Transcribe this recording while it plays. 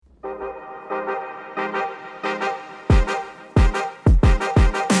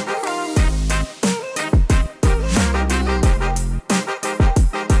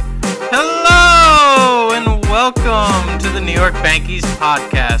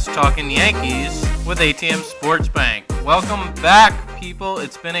podcast talking Yankees with ATM Sports Bank. Welcome back, people.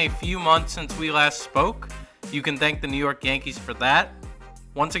 It's been a few months since we last spoke. You can thank the New York Yankees for that.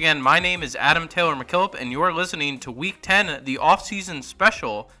 Once again, my name is Adam Taylor McKillop, and you're listening to Week 10, the off-season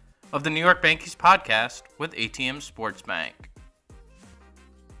special of the New York Yankees podcast with ATM Sports Bank.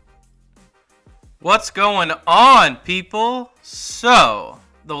 What's going on, people? So,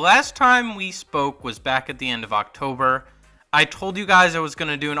 the last time we spoke was back at the end of October. I told you guys I was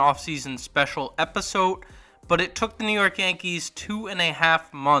going to do an off-season special episode, but it took the New York Yankees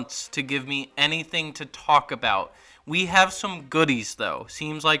 2.5 months to give me anything to talk about. We have some goodies, though.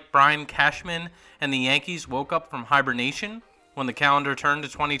 Seems like Brian Cashman and the Yankees woke up from hibernation when the calendar turned to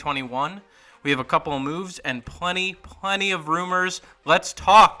 2021. We have a couple of moves and plenty of rumors. Let's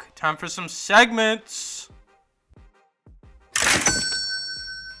talk. Time for some segments.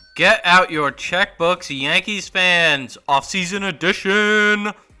 Get out your checkbooks, Yankees fans. Off-season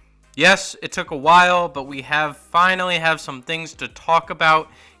edition. Yes, it took a while, but we finally have some things to talk about.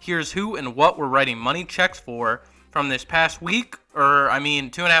 Here's who and what we're writing money checks for from this past week,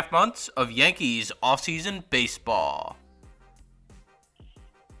 2.5 months of Yankees off-season baseball.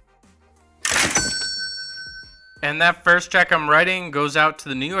 And that first check I'm writing goes out to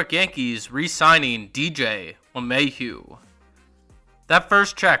the New York Yankees re-signing DJ LeMahieu. That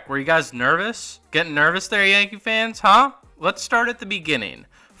first check, were you guys nervous? Getting nervous there, Yankee fans, huh? Let's start at the beginning.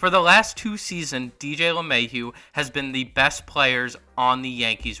 For the last 2 seasons, DJ LeMahieu has been the best players on the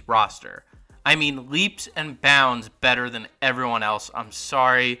Yankees roster. I mean, leaps and bounds better than everyone else. I'm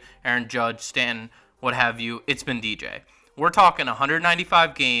sorry, Aaron Judge, Stanton, what have you. It's been DJ. We're talking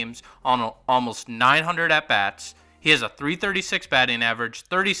 195 games on almost 900 at-bats. He has a .336 batting average,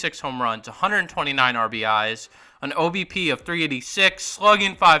 36 home runs, 129 RBIs, an OBP of .386,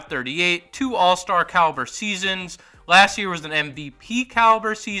 slugging .538, 2 All-Star caliber seasons. Last year was an MVP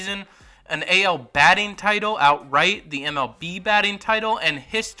caliber season, an AL batting title outright, the MLB batting title, and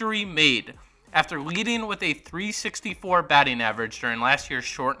history made. After leading with a .364 batting average during last year's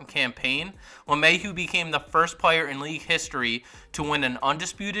shortened campaign, LeMahieu became the first player in league history to win an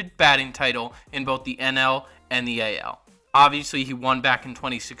undisputed batting title in both the NL and the AL. Obviously, he won back in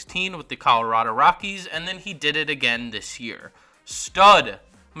 2016 with the Colorado Rockies, and then he did it again this year. Stud.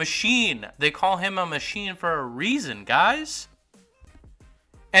 Machine. They call him a machine for a reason, guys.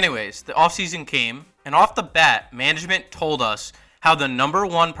 Anyways, the offseason came, and off the bat, management told us how the number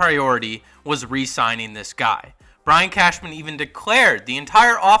one priority was re-signing this guy. Brian Cashman even declared the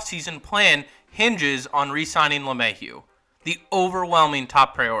entire offseason plan hinges on re-signing LeMahieu, the overwhelming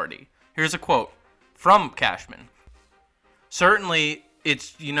top priority. Here's a quote from Cashman. Certainly,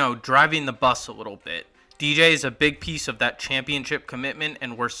 it's, driving the bus a little bit. DJ is a big piece of that championship commitment,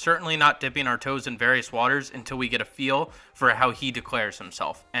 and we're certainly not dipping our toes in various waters until we get a feel for how he declares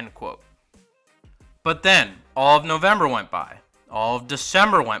himself, end quote. But then, all of November went by. All of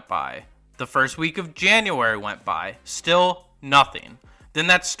December went by. The first week of January went by. Still nothing. Then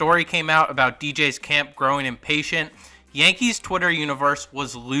that story came out about DJ's camp growing impatient. Yankees Twitter universe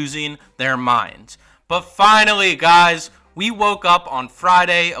was losing their minds. But finally, guys, we woke up on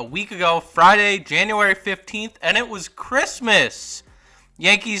Friday, a week ago, Friday, January 15th, and it was Christmas.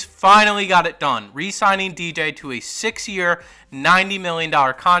 Yankees finally got it done, re-signing DJ to a 6-year, $90 million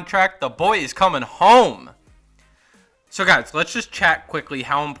contract. The boy is coming home. So guys, let's just chat quickly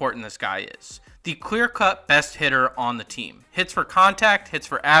how important this guy is. The clear-cut best hitter on the team. Hits for contact, hits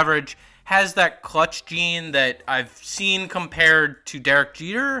for average, has that clutch gene that I've seen compared to Derek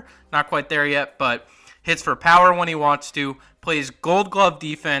Jeter. Not quite there yet, but hits for power when he wants to, plays gold glove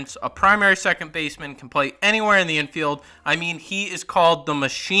defense, a primary second baseman, can play anywhere in the infield. I mean, he is called the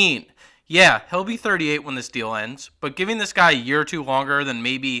machine. Yeah, he'll be 38 when this deal ends, but giving this guy a year or two longer than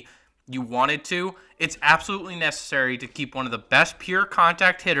maybe you wanted to, it's absolutely necessary to keep one of the best pure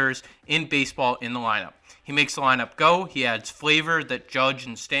contact hitters in baseball in the lineup. He makes the lineup go. He adds flavor that Judge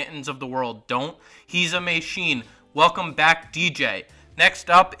and Stantons of the world don't. He's a machine. Welcome back, DJ.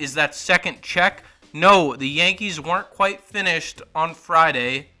 Next up is that second check. No, the Yankees weren't quite finished on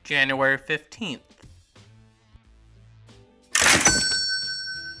Friday, January 15th.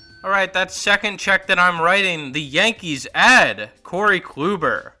 All right, that second check that I'm writing, the Yankees add Corey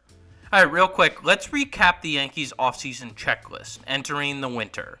Kluber. All right, real quick, let's recap the Yankees offseason checklist entering the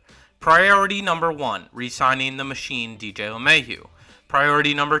winter. Priority number 1, re-signing the machine DJ LeMahieu.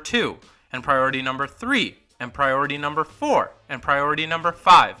 Priority number 2, and priority number 3, and priority number 4, and priority number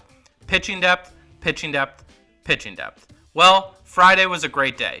 5. Pitching depth, pitching depth, pitching depth. Well, Friday was a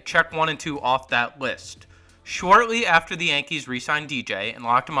great day. Check 1 and 2 off that list. Shortly after the Yankees re-signed DJ and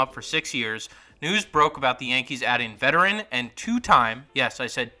locked him up for 6 years, news broke about the Yankees adding veteran and two-time, yes, I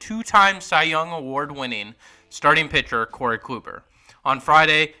said two-time Cy Young Award-winning starting pitcher Corey Kluber. On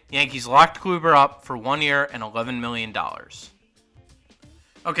Friday, Yankees locked Kluber up for 1 year and $11 million.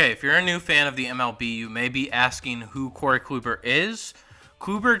 Okay, if you're a new fan of the MLB, you may be asking who Corey Kluber is.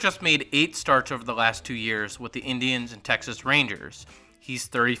 Kluber just made 8 starts over the last 2 years with the Indians and Texas Rangers. He's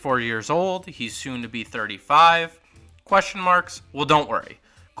 34 years old. He's soon to be 35. Question marks? Well, don't worry.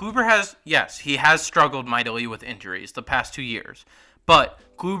 Kluber he has struggled mightily with injuries the past 2 years. But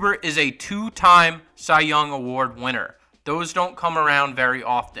Kluber is a 2-time Cy Young Award winner. Those don't come around very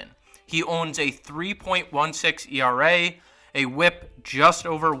often. He owns a 3.16 ERA, a whip just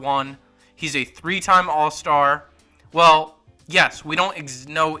over 1. He's a 3-time All-Star. Well, yes, we don't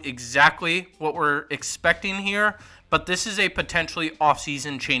know exactly what we're expecting here, but this is a potentially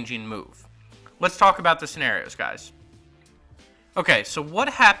off-season changing move. Let's talk about the scenarios, guys. Okay, so what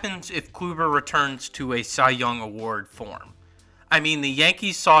happens if Kluber returns to a Cy Young Award form? I mean, the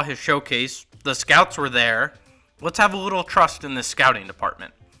Yankees saw his showcase. The scouts were there. Let's have a little trust in the scouting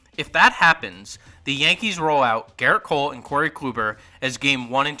department. If that happens, the Yankees roll out Gerrit Cole and Corey Kluber as game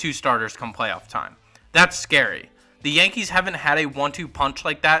 1 and 2 starters come playoff time. That's scary. The Yankees haven't had a 1-2 punch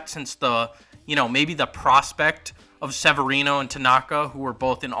like that since maybe the prospect of Severino and Tanaka, who were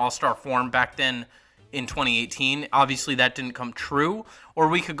both in all-star form back then in 2018. Obviously, that didn't come true. Or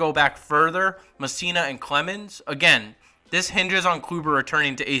we could go back further, Messina and Clemens. Again, this hinges on Kluber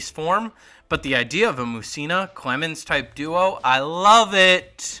returning to ace form, but the idea of a Messina-Clemens type duo, I love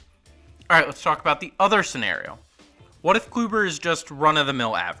it. All right, let's talk about the other scenario. What if Kluber is just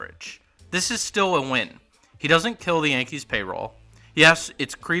run-of-the-mill average? This is still a win. He doesn't kill the Yankees' payroll. Yes,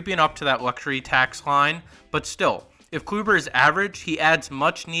 it's creeping up to that luxury tax line, but still, if Kluber is average, he adds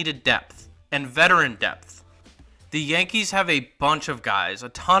much-needed depth and veteran depth. The Yankees have a bunch of guys, a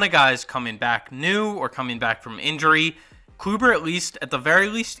ton of guys coming back new or coming back from injury. Kluber, at the very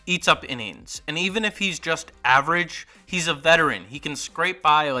least, eats up innings. And even if he's just average, he's a veteran. He can scrape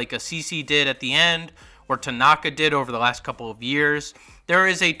by like a CC did at the end or Tanaka did over the last couple of years. There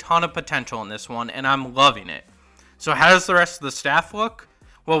is a ton of potential in this one, and I'm loving it. So how does the rest of the staff look?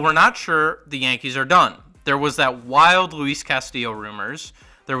 Well, we're not sure the Yankees are done. There was that wild Luis Castillo rumors.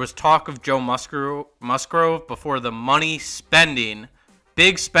 There was talk of Joe Musgrove before the money-spending,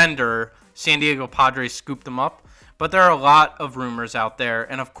 big spender San Diego Padres scooped them up. But there are a lot of rumors out there.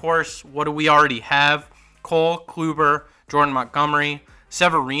 And, of course, what do we already have? Cole, Kluber, Jordan Montgomery.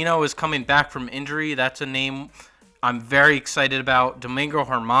 Severino is coming back from injury. That's a name I'm very excited about. Domingo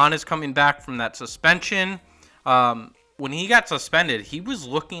Germán is coming back from that suspension. When he got suspended, he was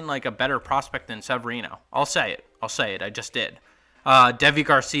looking like a better prospect than Severino. I'll say it. I just did. Deivi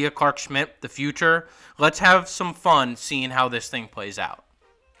Garcia, Clark Schmidt, the future. Let's have some fun seeing how this thing plays out.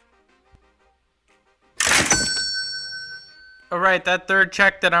 All right, that third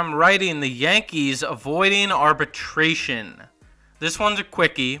check that I'm writing, the Yankees avoiding arbitration. This one's a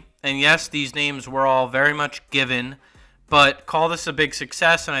quickie, and yes, these names were all very much given, but call this a big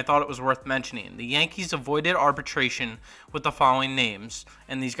success, and I thought it was worth mentioning. The Yankees avoided arbitration with the following names,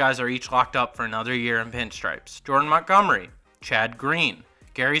 and these guys are each locked up for another year in pinstripes. Jordan Montgomery, Chad Green,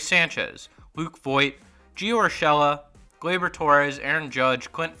 Gary Sanchez, Luke Voit, Gio Urshela, Gleyber Torres, Aaron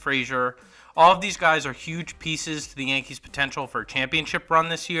Judge, Clint Frazier. All of these guys are huge pieces to the Yankees' potential for a championship run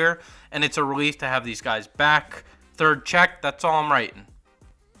this year, and it's a relief to have these guys back. Third check, that's all I'm writing.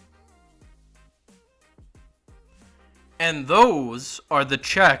 And those are the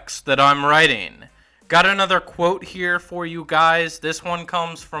checks that I'm writing. Got another quote here for you guys. This one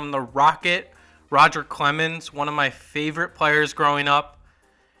comes from the Rocket, Roger Clemens, one of my favorite players growing up.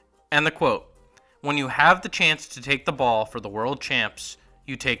 And the quote, "When you have the chance to take the ball for the world champs,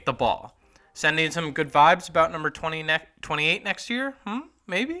 you take the ball." Sending some good vibes about number 28 next year?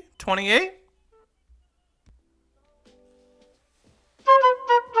 Maybe? 28?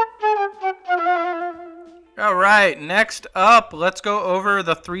 All right, next up, let's go over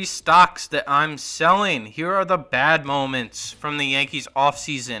the 3 stocks that I'm selling. Here are the bad moments from the Yankees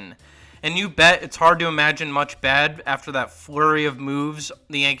offseason. And you bet it's hard to imagine much bad after that flurry of moves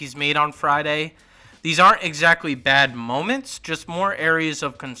the Yankees made on Friday. These aren't exactly bad moments, just more areas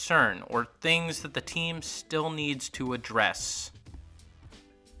of concern or things that the team still needs to address.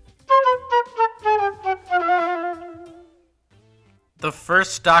 The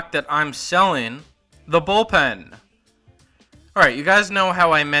first stock that I'm selling, the bullpen. All right, you guys know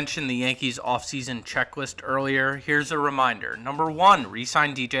how I mentioned the Yankees offseason checklist earlier. Here's a reminder. Number 1,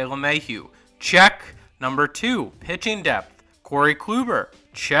 re-sign DJ LeMahieu. Check. Number 2, pitching depth. Corey Kluber.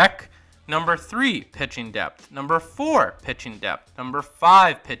 Check. Number 3, pitching depth. Number 4, pitching depth. Number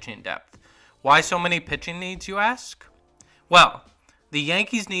 5, pitching depth. Why so many pitching needs, you ask? Well, the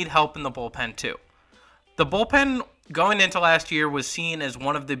Yankees need help in the bullpen too. The bullpen going into last year was seen as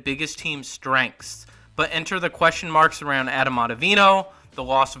one of the biggest team's strengths, but enter the question marks around Adam Ottavino, the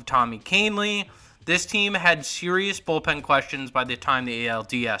loss of Tommy Kahnle. This team had serious bullpen questions by the time the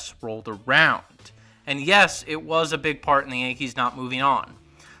ALDS rolled around. And yes, it was a big part in the Yankees not moving on.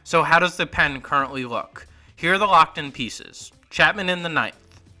 So how does the pen currently look? Here are the locked-in pieces. Chapman in the 9th,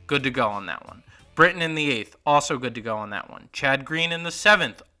 good to go on that one. Britton in the 8th, also good to go on that one. Chad Green in the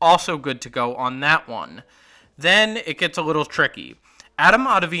 7th, also good to go on that one. Then it gets a little tricky. Adam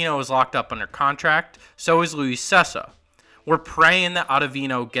Ottavino is locked up under contract, so is Luis Cessa. We're praying that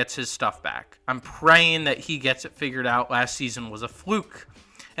Ottavino gets his stuff back. I'm praying that he gets it figured out. Last season was a fluke.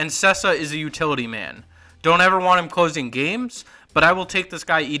 And Cessa is a utility man. Don't ever want him closing games, but I will take this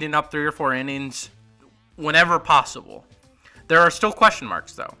guy eating up 3 or 4 innings whenever possible. There are still question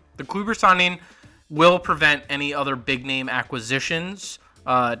marks, though. The Kluber signing will prevent any other big-name acquisitions,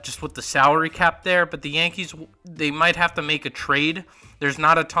 just with the salary cap there. But the Yankees, they might have to make a trade. There's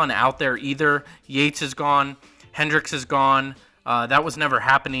not a ton out there either. Yates is gone. Hendricks is gone. That was never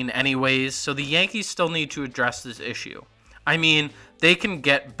happening anyways. So the Yankees still need to address this issue. I mean, they can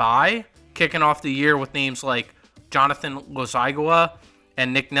get by kicking off the year with names like Jonathan Lozaigua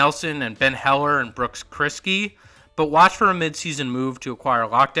and Nick Nelson and Ben Heller and Brooks Kriske. But watch for a midseason move to acquire a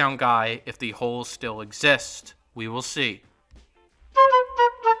lockdown guy if the holes still exist. We will see.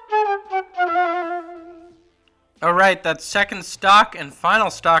 All right, that second stock and final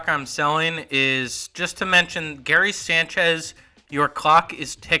stock I'm selling is just to mention Gary Sanchez, your clock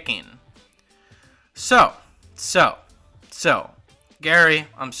is ticking. So, Gary,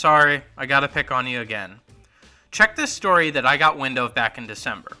 I'm sorry, I gotta pick on you again. Check this story that I got wind of back in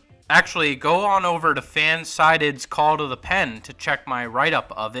December. Actually, go on over to Fansided's Call to the Pen to check my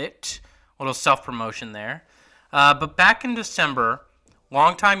write-up of it. A little self-promotion there. But back in December,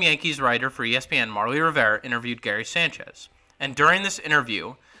 longtime Yankees writer for ESPN, Marly Rivera, interviewed Gary Sanchez. And during this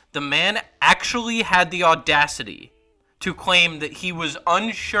interview, the man actually had the audacity to claim that he was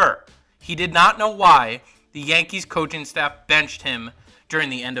unsure. He did not know why the Yankees coaching staff benched him during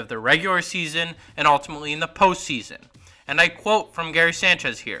the end of the regular season and ultimately in the postseason. And I quote from Gary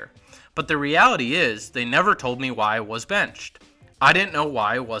Sanchez here, "But the reality is they never told me why I was benched. I didn't know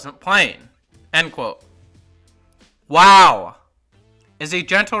why I wasn't playing." End quote. Wow. As a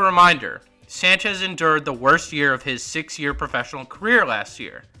gentle reminder, Sanchez endured the worst year of his 6-year professional career last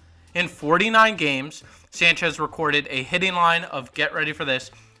year. In 49 games, Sanchez recorded a hitting line of, get ready for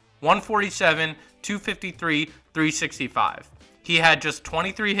this, 147, 253, 365. He had just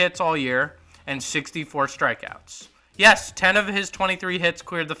 23 hits all year and 64 strikeouts. Yes, 10 of his 23 hits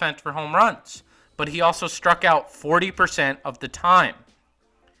cleared the fence for home runs, but he also struck out 40% of the time.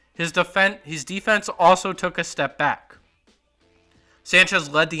 His defense also took a step back. Sanchez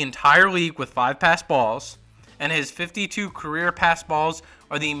led the entire league with 5 pass balls, and his 52 career pass balls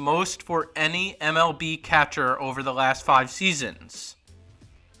are the most for any MLB catcher over the last 5 seasons.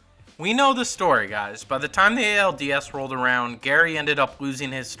 We know the story, guys. By the time the ALDS rolled around, Gary ended up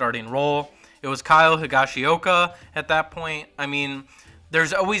losing his starting role. It was Kyle Higashioka at that point. I mean,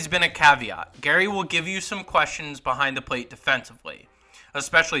 there's always been a caveat. Gary will give you some questions behind the plate defensively,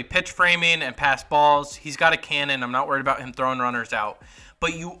 especially pitch framing and pass balls. He's got a cannon. I'm not worried about him throwing runners out.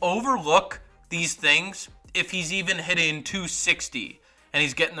 But you overlook these things if he's even hitting 260 and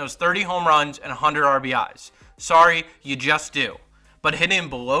he's getting those 30 home runs and 100 RBIs. Sorry, you just do. But hitting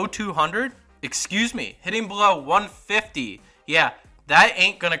below 200, hitting below 150, yeah, that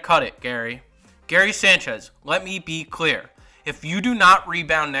ain't going to cut it, Gary. Gary Sanchez, let me be clear. If you do not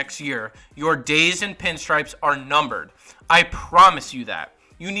rebound next year, your days in pinstripes are numbered. I promise you that.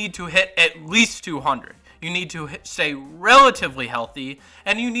 You need to hit at least 200. You need to stay relatively healthy,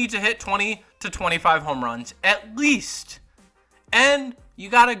 and you need to hit 20 to 25 home runs at least. And you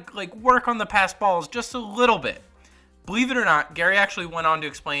got to work on the pass balls just a little bit. Believe it or not, Gary actually went on to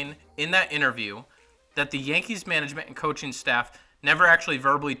explain in that interview that the Yankees management and coaching staff never actually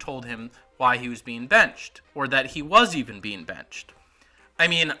verbally told him why he was being benched, or that he was even being benched. I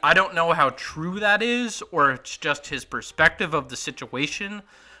mean, I don't know how true that is, or it's just his perspective of the situation,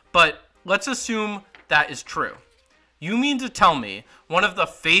 but let's assume that is true. You mean to tell me one of the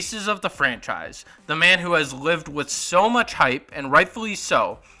faces of the franchise, the man who has lived with so much hype, and rightfully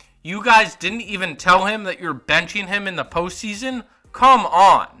so, you guys didn't even tell him that you're benching him in the postseason? Come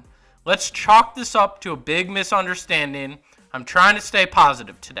on. Let's chalk this up to a big misunderstanding. I'm trying to stay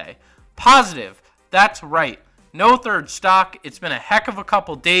positive today. Positive. That's right. No third stock. It's been a heck of a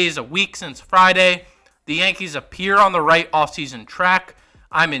couple days, a week since Friday. The Yankees appear on the right offseason track.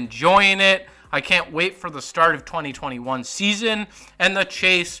 I'm enjoying it. I can't wait for the start of 2021 season and the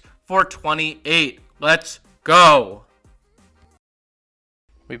chase for 28. Let's go.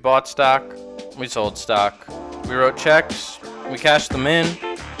 We bought stock. We sold stock. We wrote checks. We cashed them in.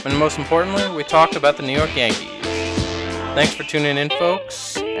 And most importantly, we talked about the New York Yankees. Thanks for tuning in,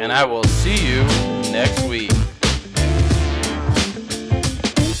 folks, and I will see you next week.